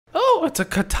Oh, it's a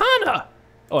katana.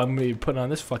 Oh, I'm gonna be putting on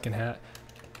this fucking hat.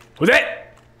 Who's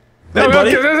that? Hey,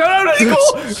 buddy. No,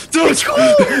 it's cool.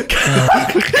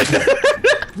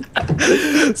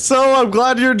 So I'm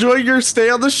glad you're enjoying your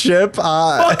stay on the ship.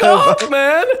 Fuck off,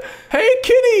 man. Hey,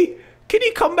 kitty.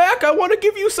 Kitty, come back. I want to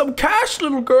give you some cash,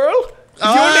 little girl. Is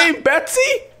your name Betsy?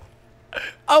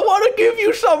 I want to give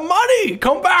you some money.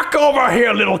 Come back over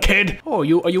here, little kid. Oh,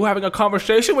 are you having a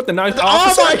conversation with the nice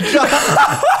officer? Oh my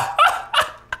god!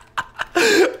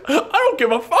 I don't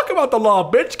give a fuck about the law,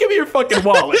 bitch. Give me your fucking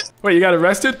wallet. Wait, you got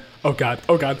arrested? Oh god,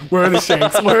 oh god. Where are the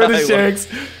shanks? Where are the shanks?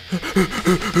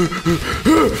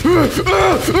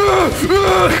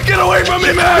 Get away from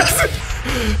me, Max!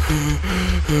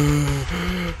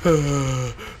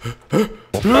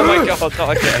 Oh my god,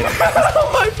 not again. Get out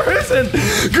of my prison!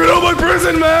 Get out of my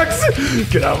prison, Max!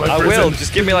 Get out of my prison. I will,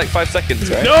 just give me like 5 seconds,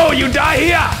 right? No, you die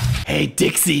here! Hey,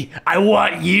 Dixie, I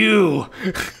want you.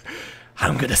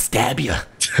 I'm gonna stab you.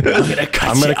 I'm gonna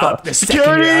cut you up.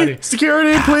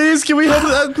 Security, please. Can we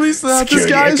help? Please, this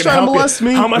guy's trying to molest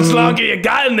me. How much longer you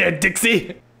got in there,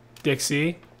 Dixie?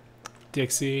 Dixie.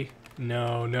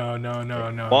 No.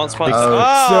 Once, no.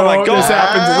 Oh my god. This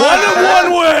happens one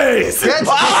of ways.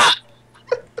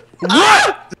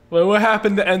 What? Wait, what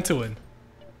happened to Entwin?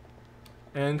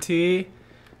 NT,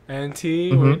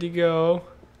 where'd you go?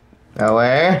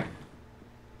 Nowhere.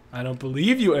 I don't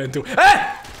believe you, Entwin.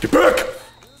 Hey! Get back!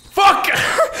 Fuck!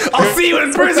 I'll see you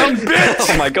in prison, bitch!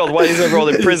 Oh my god, why is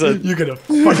everyone in prison? You're gonna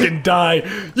fucking die.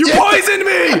 You poisoned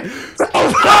me!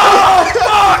 Oh,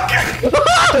 fuck!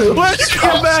 Let's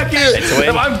come back here.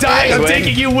 If I'm dying, I'm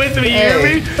taking you with me, you hear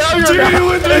me? Take you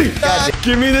with me!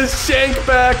 Give me this shank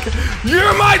back!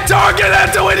 You're my target,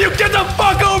 Antoine! You get the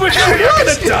fuck over here! You're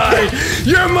gonna die!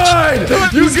 You're mine!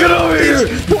 You get over here!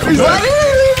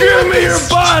 Give me your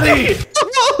body!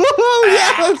 Oh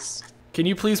yes! Can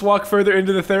you please walk further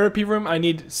into the therapy room? I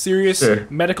need serious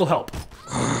medical help.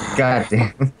 God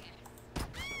damn.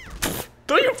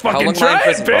 Don't you fucking try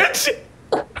it, bitch!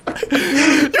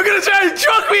 You're gonna try and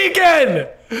choke me again!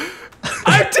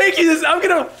 I'm taking this, I'm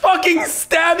gonna fucking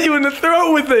stab you in the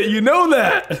throat with it, you know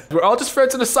that! We're all just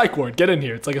friends in a psych ward, get in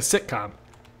here, it's like a sitcom.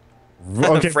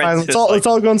 Okay, fine, let's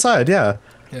all go inside, yeah.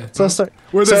 So let's start.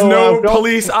 Where there's no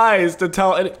police eyes to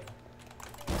tell any-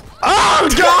 Oh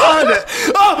god!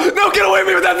 Oh, no, get away from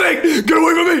me with that thing! Get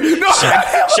away from me! No!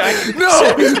 Shaq, No!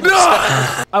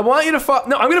 I want you to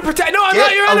no, I'm gonna protect- No, I'm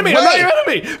not your enemy! I'm not your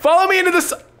enemy! Follow me into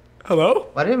this- Hello?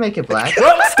 Why did it make it black?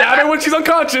 Well, stab her when she's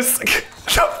unconscious. The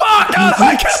fuck?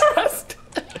 I get arrested.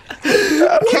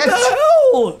 What the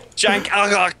hell? Shank, How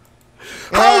is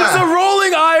a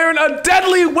rolling iron a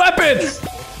deadly weapon? He's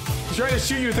trying to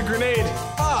shoot you with a grenade.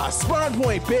 Ah, spawn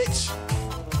point, bitch!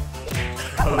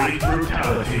 Police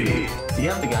brutality. Do you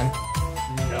have the gun?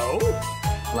 No.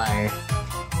 Liar.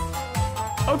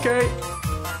 Okay.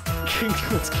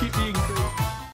 Let's keep being great.